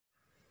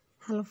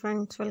Hello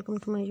friends, welcome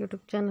to my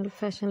YouTube channel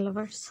Fashion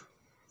Lovers.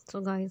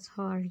 So guys,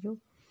 how are you?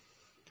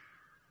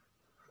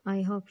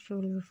 I hope you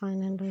will be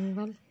fine and doing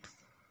well.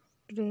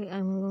 Today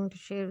I'm going to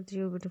share with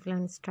you beautiful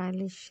and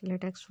stylish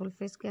latex full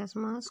face gas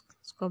mask,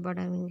 scuba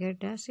diving gear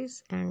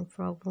dresses and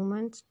frog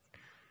movements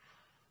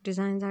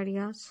designs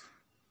ideas.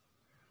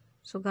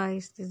 So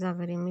guys, these are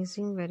very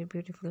amazing, very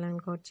beautiful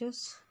and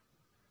gorgeous.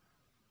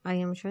 I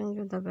am showing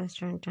you the best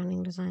and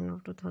trending design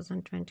of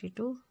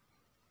 2022.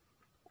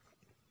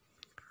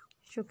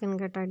 You can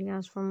get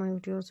ideas from my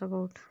videos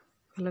about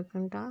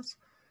elegant tasks,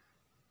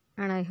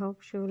 and I hope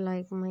you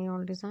like my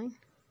all design.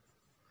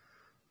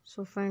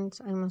 So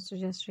friends, I must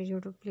suggest you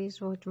to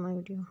please watch my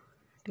video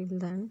till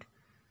the end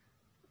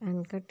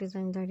and get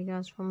design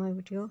ideas from my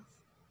video.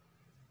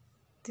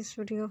 This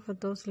video for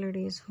those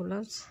ladies who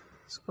loves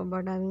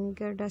scuba diving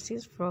gear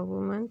dresses, frog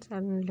movements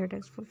and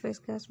latex full face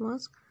gas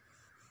mask.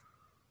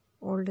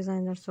 All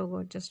designs are so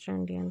gorgeous,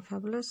 trendy and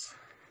fabulous.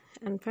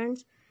 And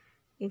friends,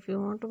 if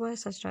you want to buy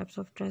such types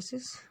of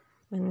dresses,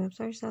 many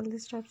websites sell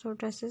these types of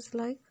dresses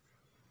like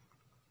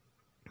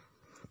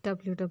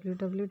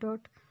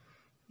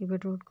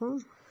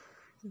www.ebay.com,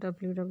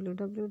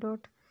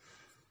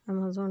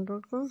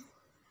 www.amazon.com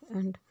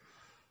and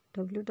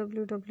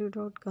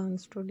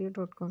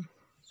www.gunstudio.com.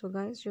 So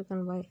guys, you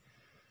can buy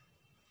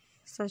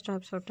such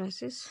types of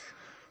dresses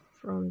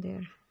from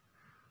there.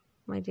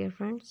 My dear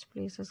friends,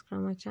 please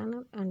subscribe my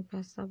channel and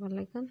press the bell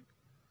icon.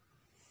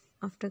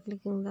 After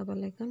clicking the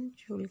bell icon,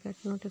 you will get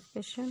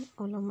notification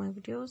all of my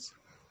videos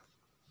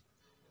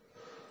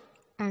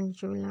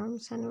and you will never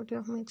miss any video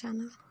of my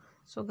channel.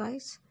 So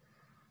guys,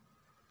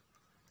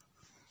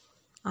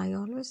 I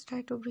always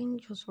try to bring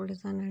useful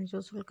design and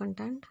useful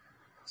content.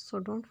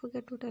 So don't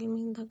forget to tell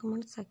me in the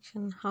comment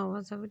section how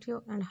was the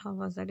video and how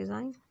was the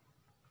design.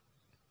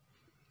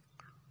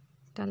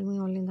 Tell me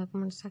all in the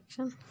comment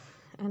section.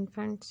 And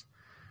friends,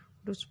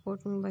 do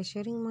support me by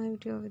sharing my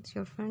video with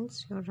your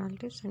friends, your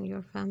relatives and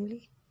your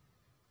family.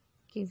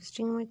 Keep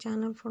visiting my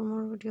channel for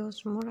more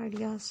videos, more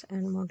ideas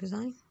and more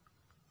design.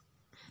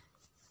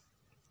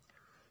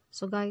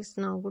 So guys,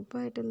 now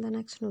goodbye till the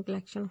next new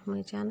collection of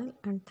my channel,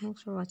 and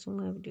thanks for watching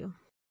my video.